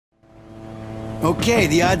Okay,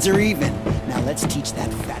 the odds are even. Now let's teach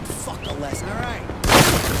that fat fuck a lesson, all right?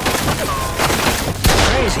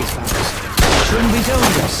 Crazy fellas. Shouldn't be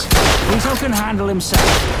doing this. Vito can handle himself.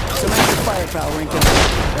 So make the firepower, Rinko.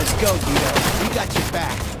 Let's go, Vito. We got your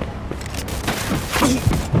back.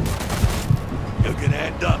 You're gonna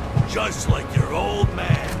end up just like your old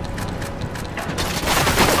man.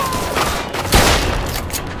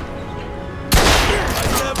 I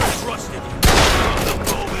never trusted you from the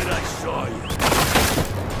moment I saw you.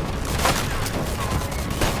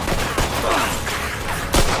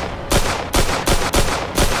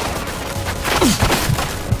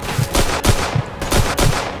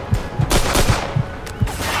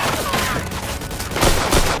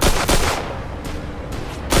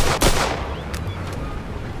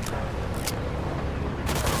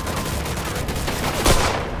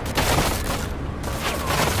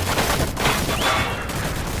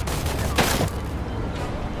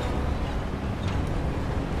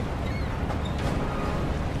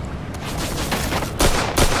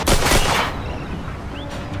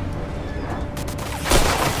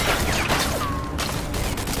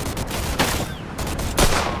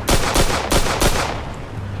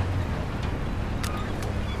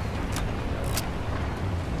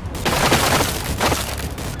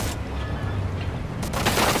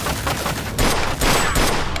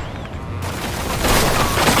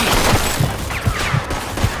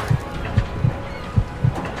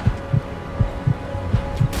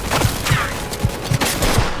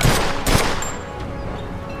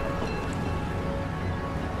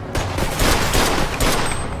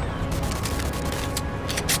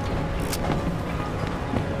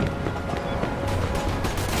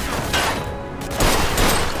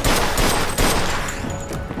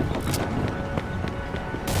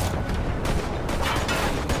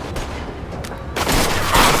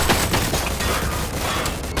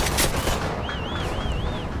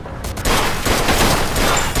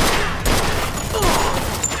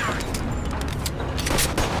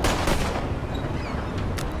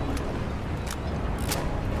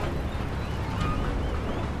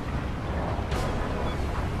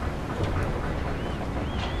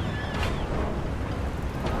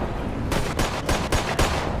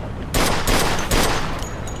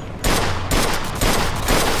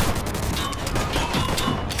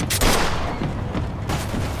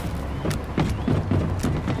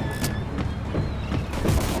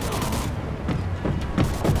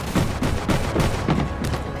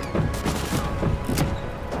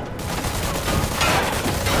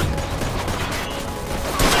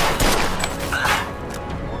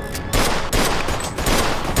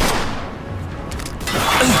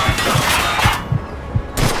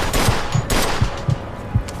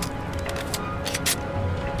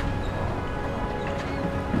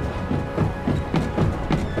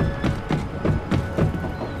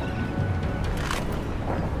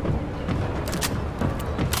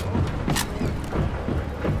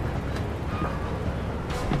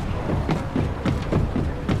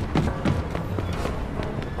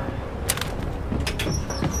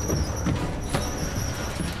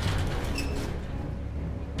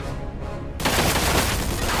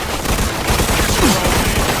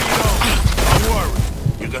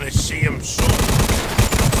 See him soon.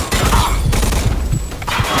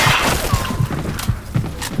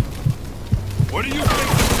 What do you think,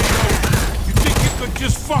 Vito? You think you could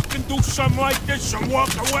just fucking do something like this and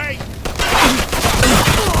walk away?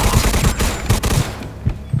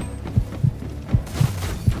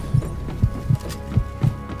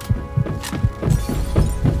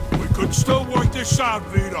 We could still work this out,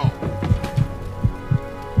 Vito.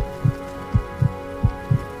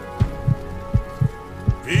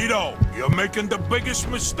 Vito, you're making the biggest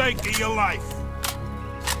mistake of your life.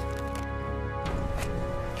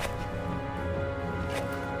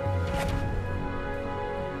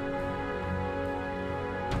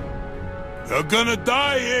 You're gonna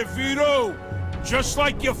die here, Vito, just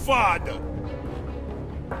like your father.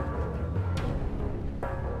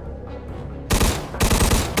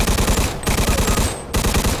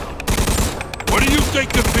 What are you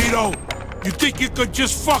thinking, Vito? You think you could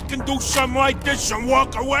just fucking do something like this and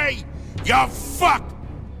walk away? You're fucked!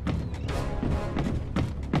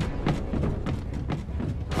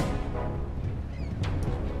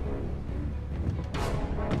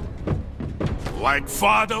 Like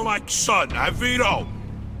father, like son, huh, Vito?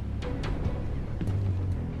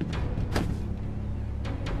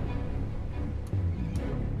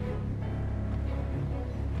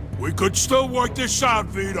 We could still work this out,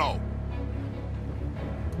 Vito.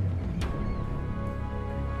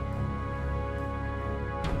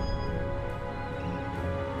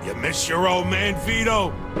 You miss your old man,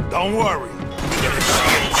 Vito? Don't worry. You're gonna see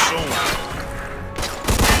him soon.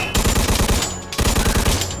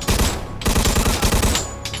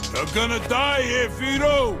 You're gonna die here,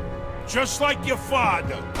 Vito! Just like your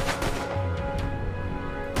father.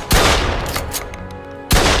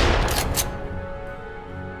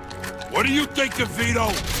 What do you think of,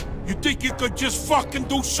 Vito? You think you could just fucking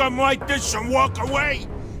do something like this and walk away?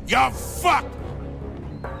 You're fucked!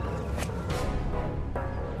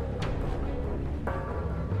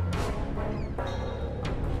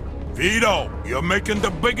 Vito, you're making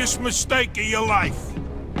the biggest mistake of your life.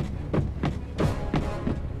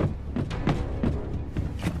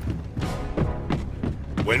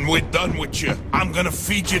 When we're done with you, I'm gonna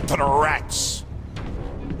feed you to the rats.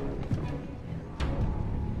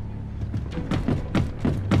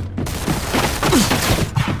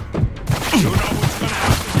 You know what's gonna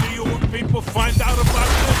happen to you when people find out about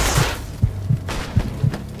this?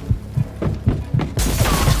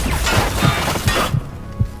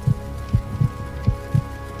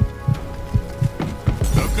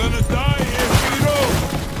 You're gonna die here, Vito,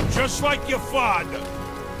 just like your father.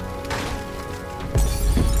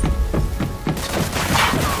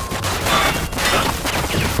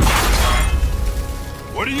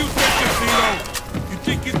 What do you think, Vito? You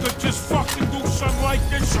think you could just fucking do something like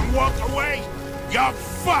this and walk away? You're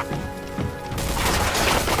fucked!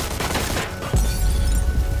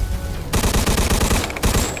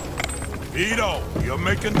 Vito, you're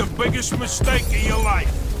making the biggest mistake of your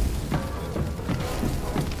life.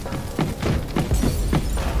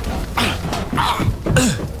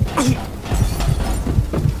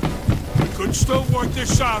 We could still work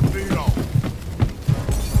this out, Vito.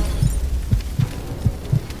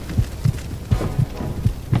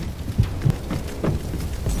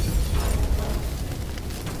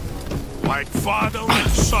 Like father, like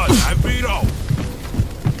son, I Vito.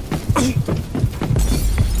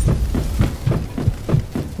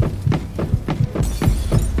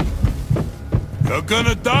 You're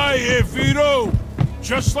gonna die here, Vito,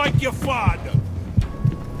 just like your father.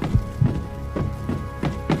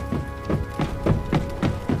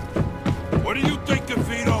 What do you think of,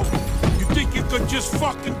 Vito? You think you could just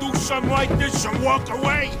fucking do something like this and walk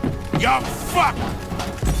away? You're fucked!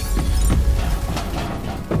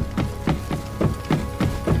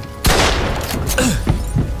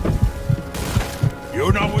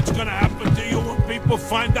 You know what's gonna happen to you when people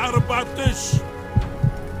find out about this?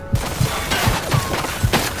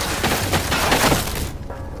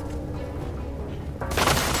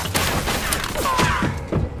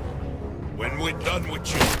 When we're done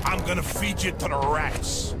with you, I'm gonna feed you to the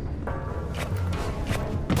rats.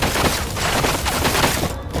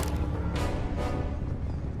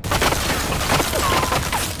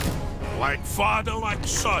 Like father, like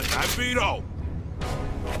son, I Vito.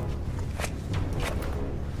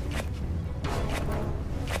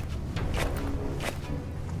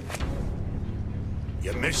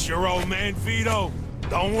 You miss your old man, Vito?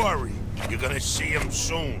 Don't worry, you're gonna see him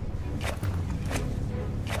soon.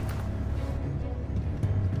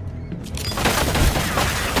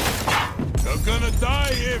 You're gonna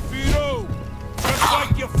die here, Vito, just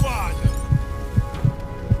like your father.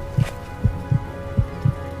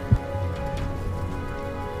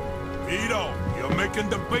 Vito, you're making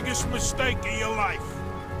the biggest mistake of your life.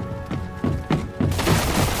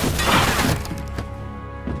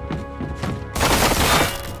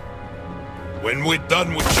 When we're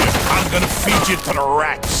done with you, I'm gonna feed you to the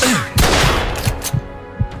rats.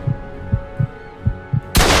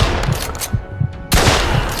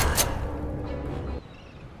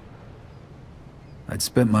 I'd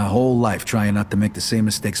spent my whole life trying not to make the same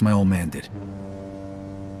mistakes my old man did.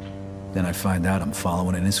 Then I find out I'm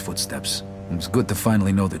following in his footsteps. It was good to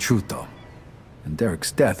finally know the truth, though. And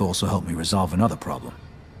Derek's death also helped me resolve another problem.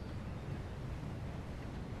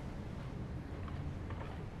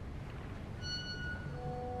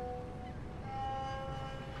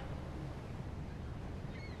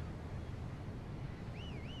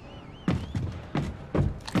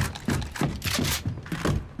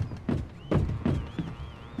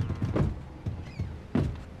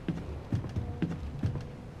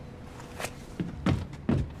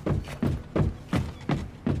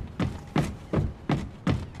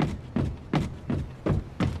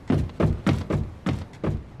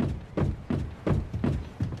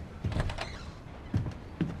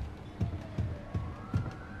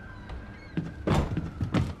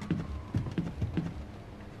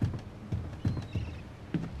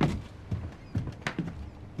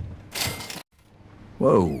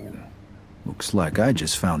 Whoa. Looks like I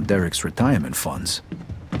just found Derek's retirement funds.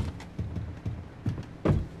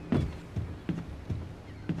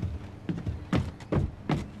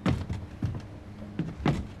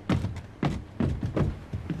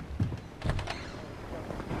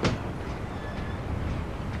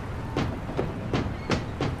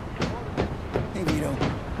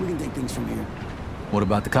 What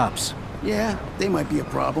about the cops? Yeah, they might be a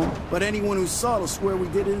problem, but anyone who saw it'll swear we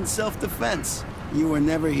did it in self-defense. You were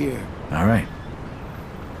never here. All right.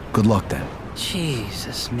 Good luck, then.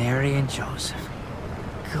 Jesus, Mary and Joseph.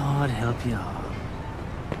 God help you all.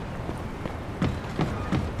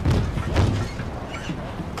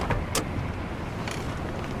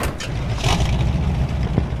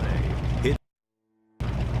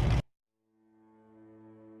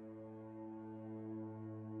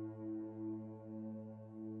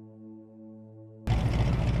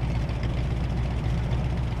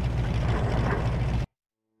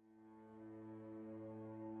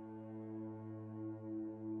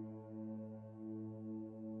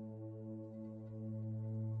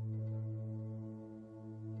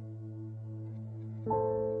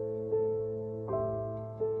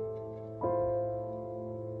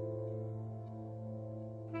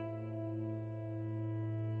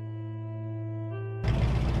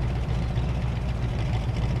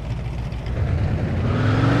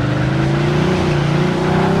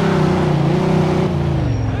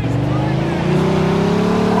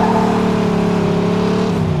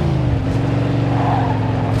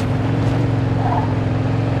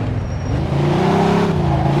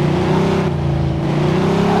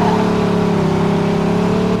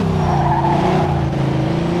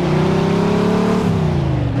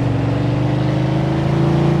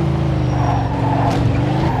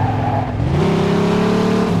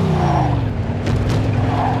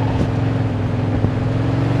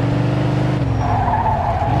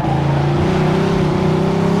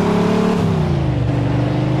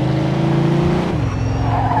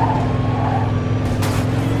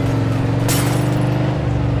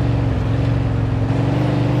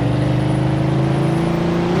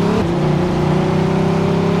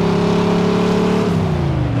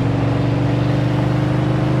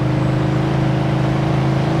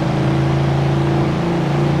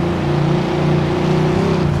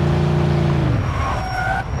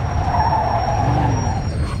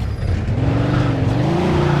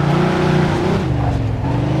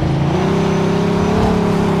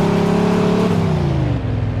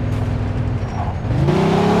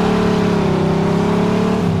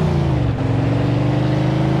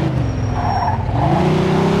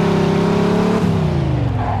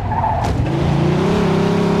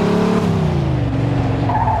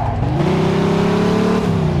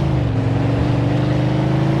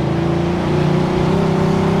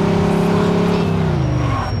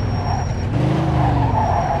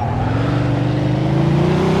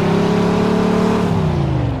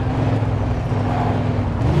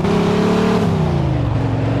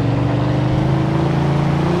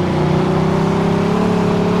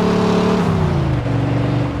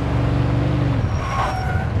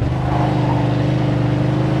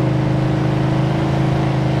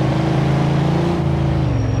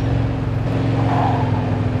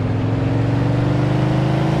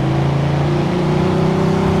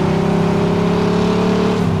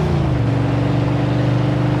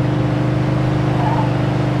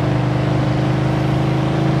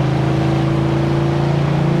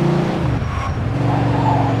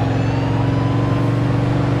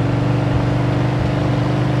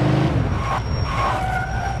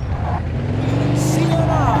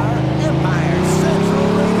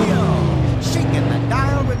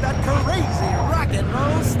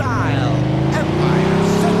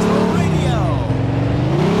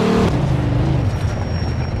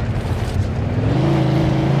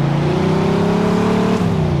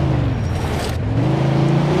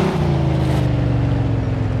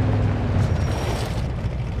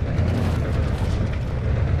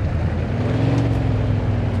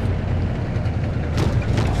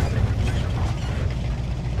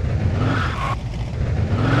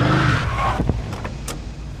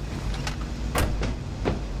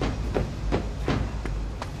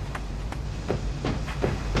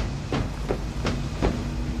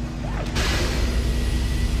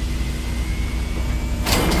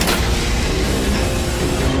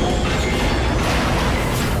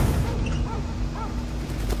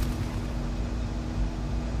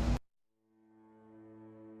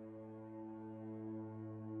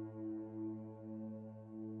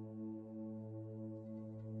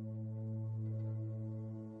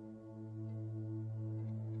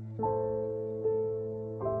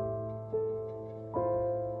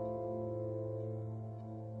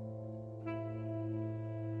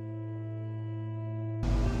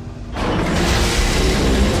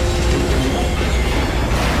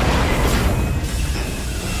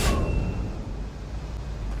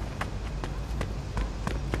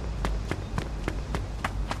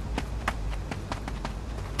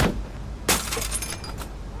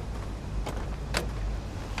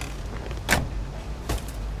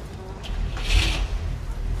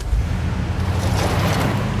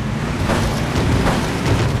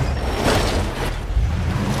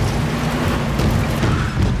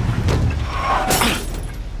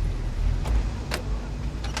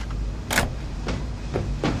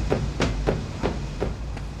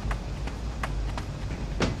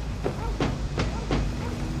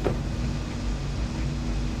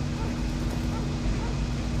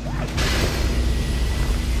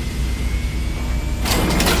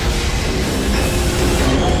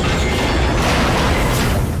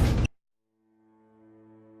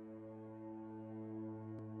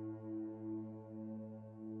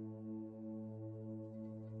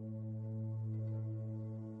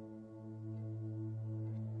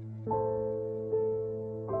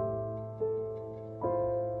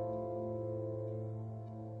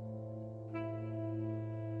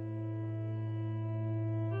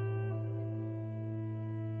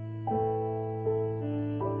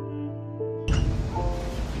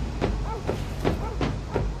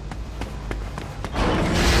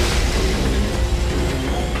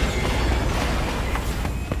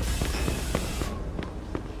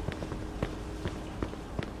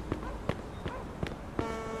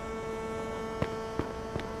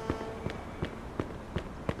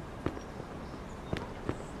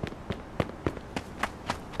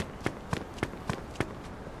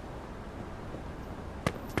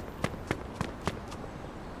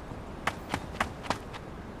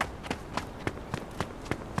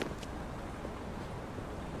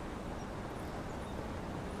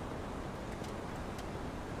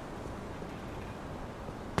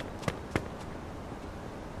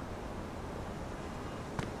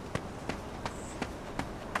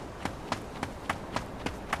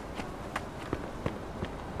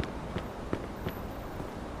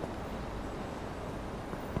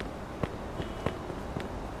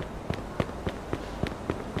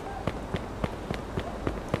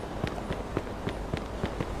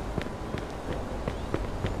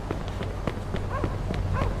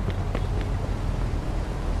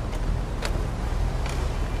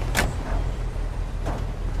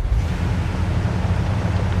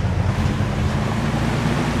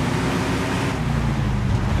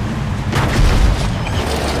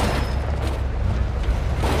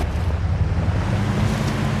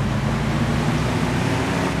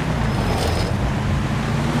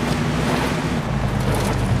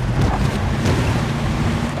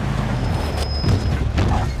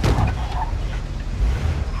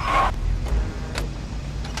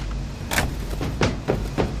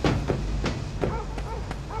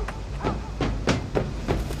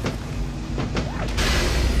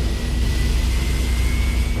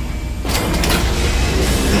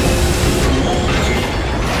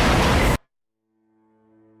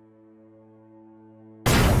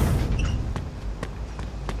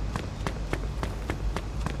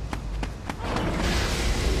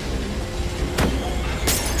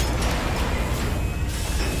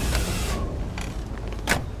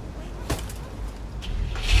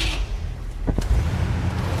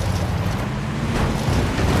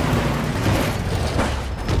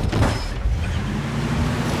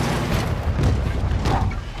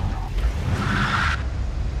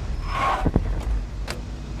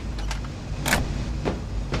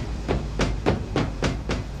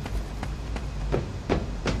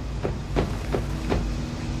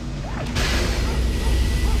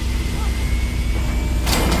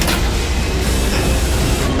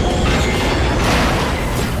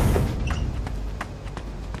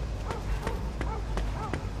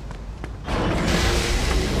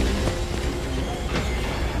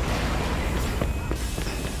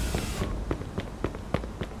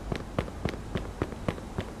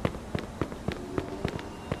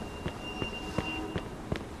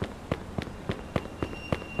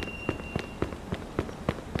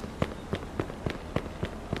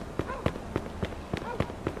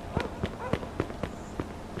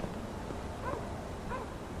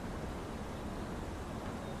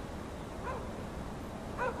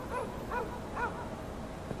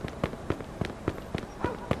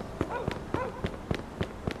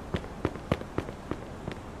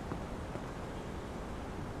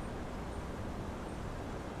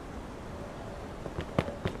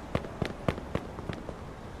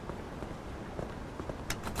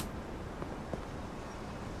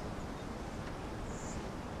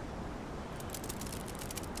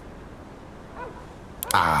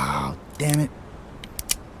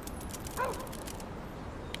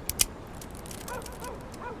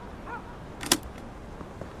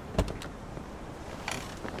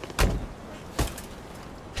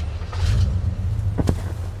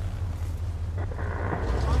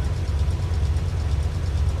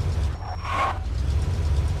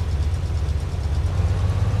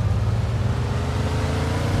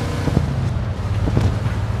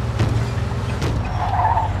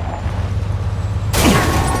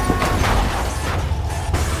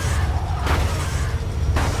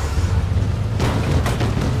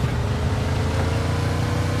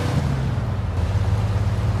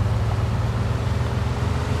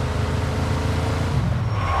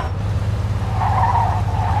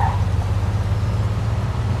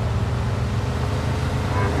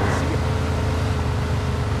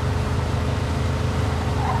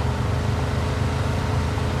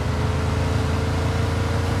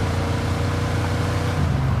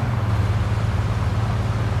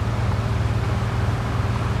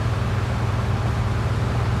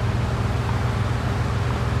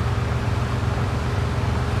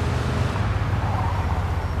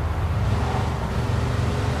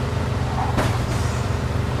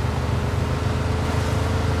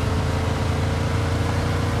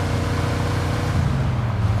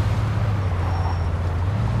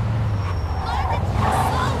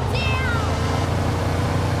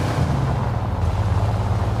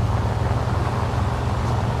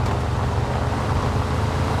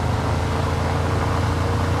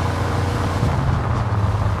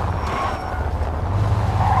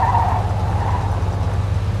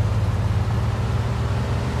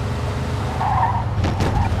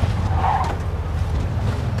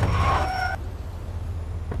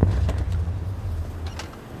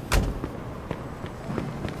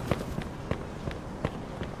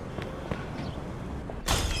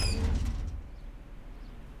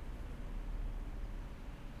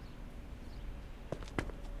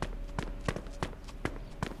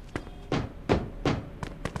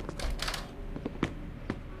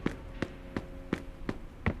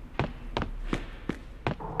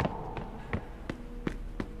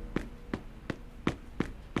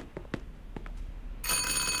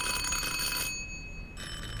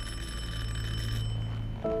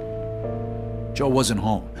 Joe wasn't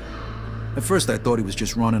home. At first I thought he was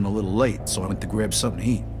just running a little late, so I went to grab something to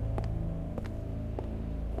eat.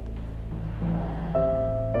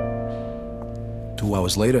 Two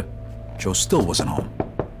hours later, Joe still wasn't home.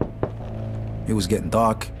 It was getting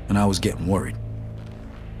dark, and I was getting worried.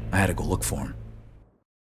 I had to go look for him.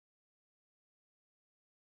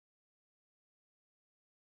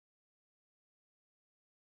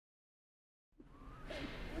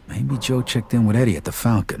 Maybe Joe checked in with Eddie at the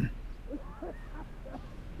Falcon.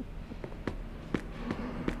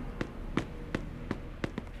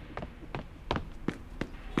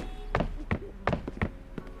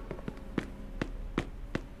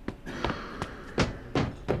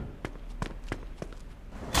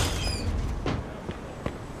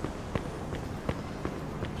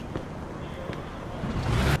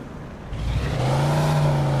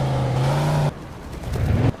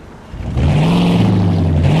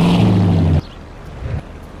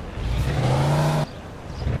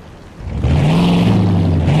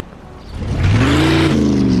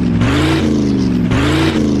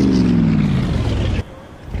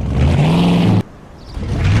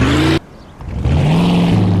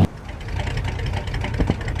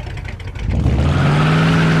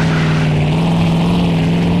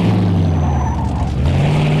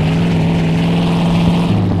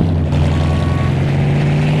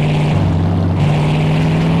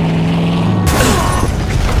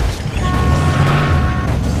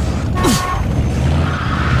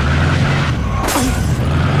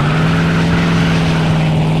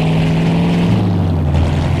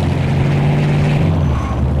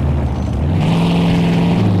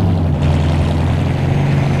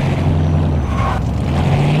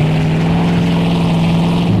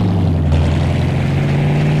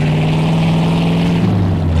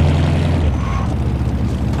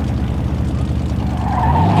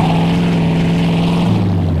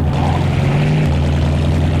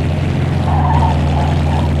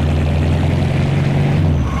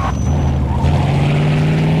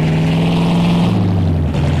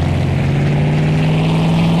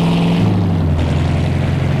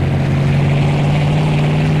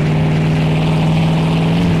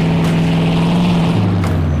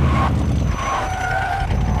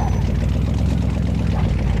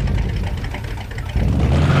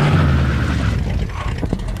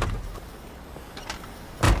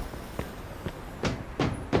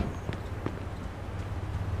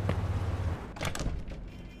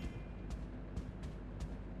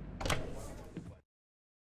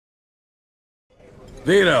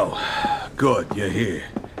 Vito, good, you're here.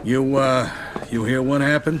 You hear what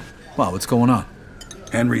happened? Wow, what's going on?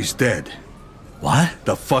 Henry's dead. What?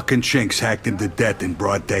 The fucking chinks hacked him to death in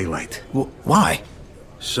broad daylight. Why?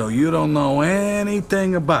 So you don't know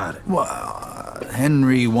anything about it? Well,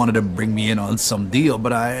 Henry wanted to bring me in on some deal,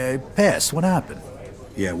 but I passed. What happened?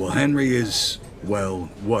 Yeah, well, Henry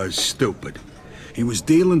was stupid. He was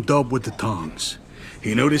dealing dope with the tongs.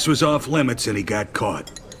 He knew this was off limits and he got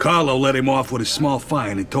caught. Carlo let him off with a small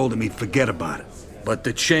fine and told him he'd forget about it. But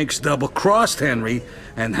the chinks double-crossed Henry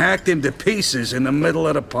and hacked him to pieces in the middle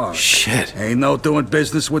of the park. Shit. Ain't no doing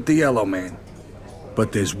business with the Yellow Man.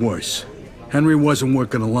 But there's worse. Henry wasn't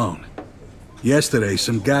working alone. Yesterday,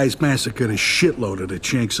 some guys massacred a shitload of the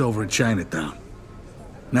chinks over in Chinatown.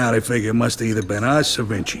 Now they figure it must have either been us or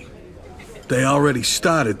Vinci. They already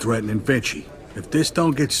started threatening Vinci. If this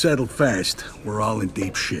don't get settled fast, we're all in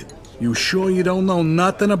deep shit. You sure you don't know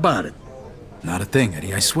nothing about it? Not a thing,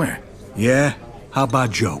 Eddie, I swear. Yeah? How about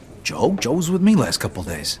Joe? Joe? Joe was with me last couple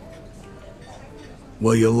days.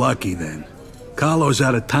 Well, you're lucky then. Carlo's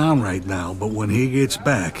out of town right now, but when he gets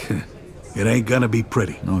back, it ain't gonna be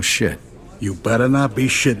pretty. No shit. You better not be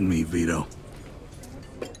shitting me, Vito.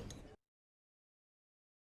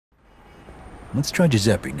 Let's try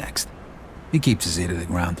Giuseppe next. He keeps his ear to the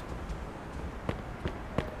ground.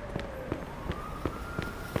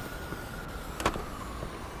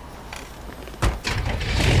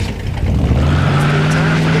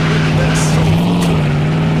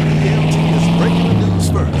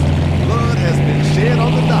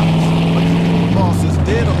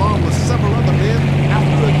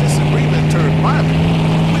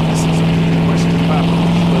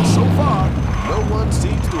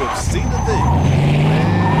 Seen a thing.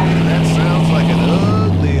 Man, that sounds like an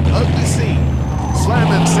ugly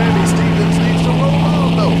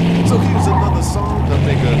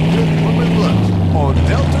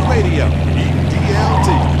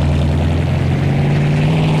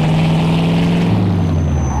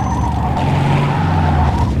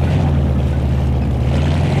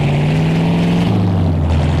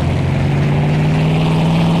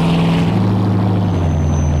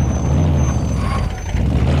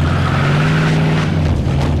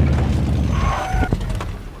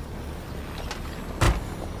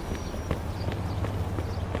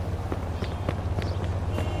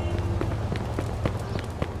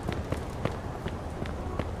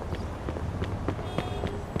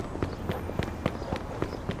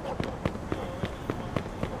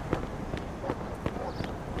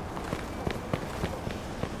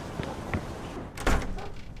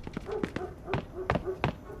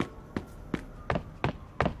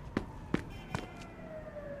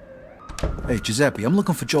Hey, Giuseppe, I'm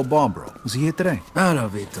looking for Joe Barbaro. Was he here today? Hello,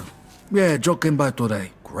 Vito. Yeah, Joe came by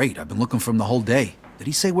today. Great, I've been looking for him the whole day. Did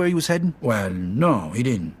he say where he was heading? Well, no, he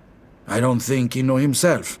didn't. I don't think he know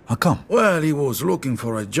himself. How come? Well, he was looking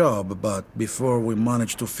for a job, but before we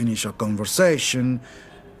managed to finish our conversation,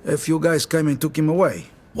 a few guys came and took him away.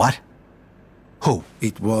 What? Who?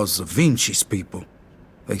 It was Vinci's people.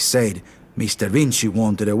 They said Mr. Vinci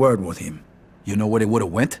wanted a word with him. You know where they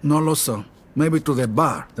would've went? No lo so. Maybe to the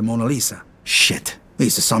bar, the Mona Lisa. Shit.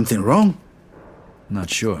 Is there something wrong? Not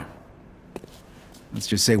sure. Let's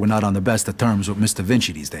just say we're not on the best of terms with Mr.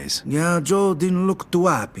 Vinci these days. Yeah, Joe didn't look too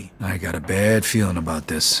happy. I got a bad feeling about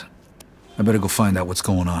this. I better go find out what's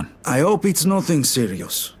going on. I hope it's nothing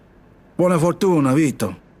serious. Buona fortuna,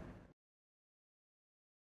 Vito.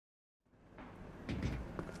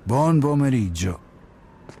 Buon pomeriggio.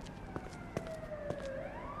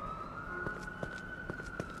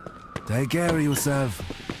 Take care of yourself.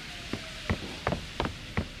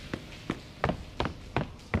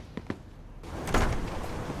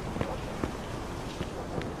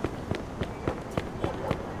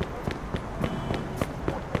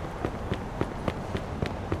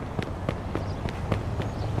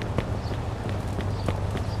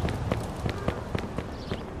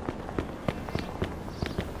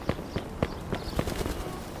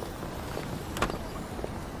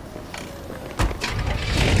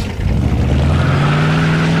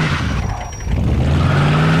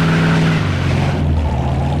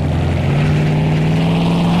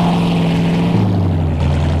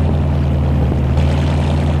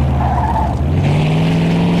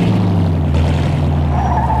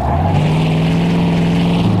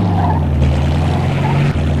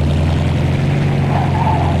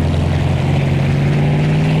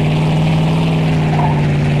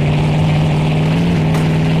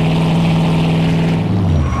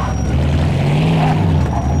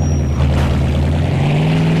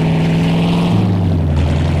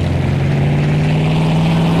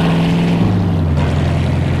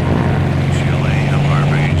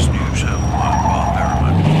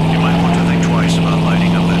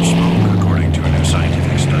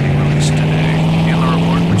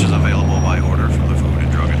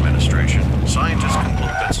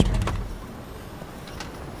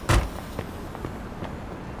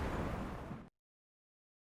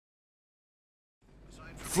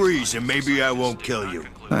 Freeze and maybe I won't kill you.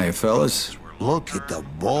 Hey, fellas. Look at the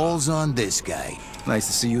balls on this guy. Nice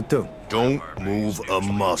to see you, too. Don't move a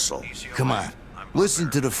muscle. Come on, listen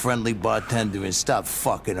to the friendly bartender and stop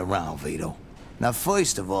fucking around, Vito. Now,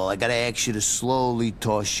 first of all, I gotta ask you to slowly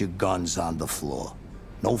toss your guns on the floor.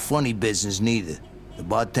 No funny business, neither. The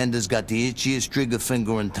bartender's got the itchiest trigger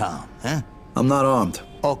finger in town, huh? I'm not armed.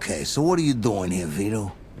 Okay, so what are you doing here,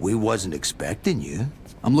 Vito? We wasn't expecting you.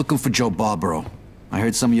 I'm looking for Joe Barbaro. I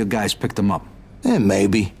heard some of your guys picked him up.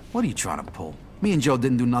 Maybe. What are you trying to pull? Me and Joe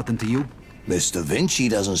didn't do nothing to you. Mr. Vinci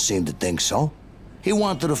doesn't seem to think so. He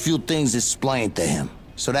wanted a few things explained to him,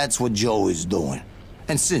 so that's what Joe is doing.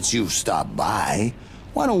 And since you've stopped by,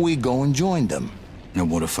 why don't we go and join them? And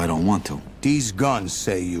what if I don't want to? These guns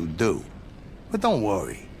say you do. But don't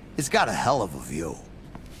worry, it's got a hell of a view.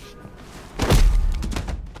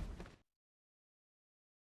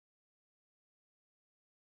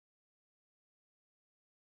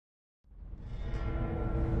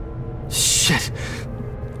 Shit.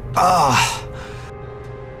 Ah.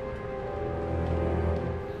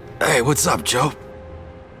 Hey, what's up, Joe?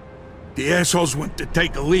 The assholes went to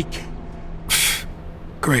take a leak.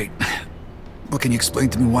 Great. But can you explain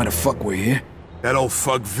to me why the fuck we're here? That old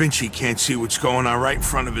fuck Vinci can't see what's going on right in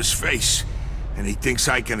front of his face. And he thinks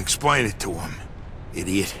I can explain it to him.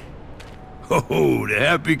 Idiot. Oh, the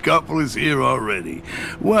happy couple is here already.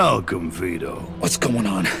 Welcome, Vito. What's going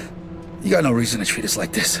on? You got no reason to treat us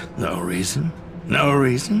like this. No reason? No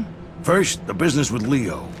reason? First, the business with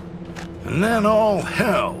Leo. And then all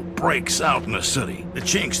hell breaks out in the city. The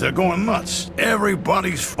Chinks, they're going nuts.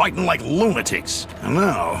 Everybody's fighting like lunatics. And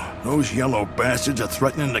now, those yellow bastards are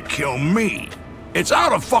threatening to kill me. It's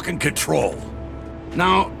out of fucking control.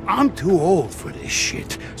 Now, I'm too old for this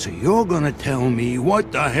shit, so you're gonna tell me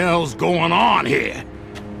what the hell's going on here.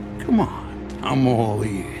 Come on, I'm all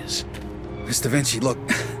ears. Mr. Vinci, look,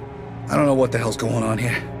 I don't know what the hell's going on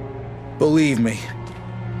here. Believe me,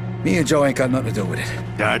 me and Joe ain't got nothing to do with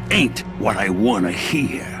it. That ain't what I wanna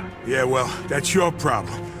hear. Yeah, well, that's your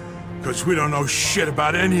problem. Because we don't know shit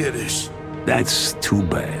about any of this. That's too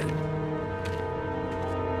bad.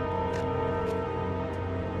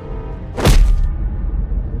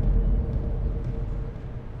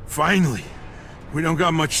 Finally. We don't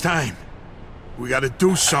got much time. We gotta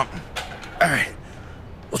do something. All right,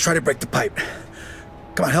 we'll try to break the pipe.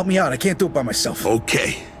 Come on, help me out. I can't do it by myself.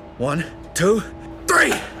 Okay. 1, 2,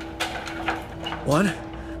 3! 1,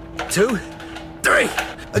 2, 3!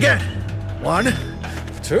 Again! 1,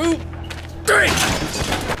 2,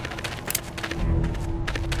 3!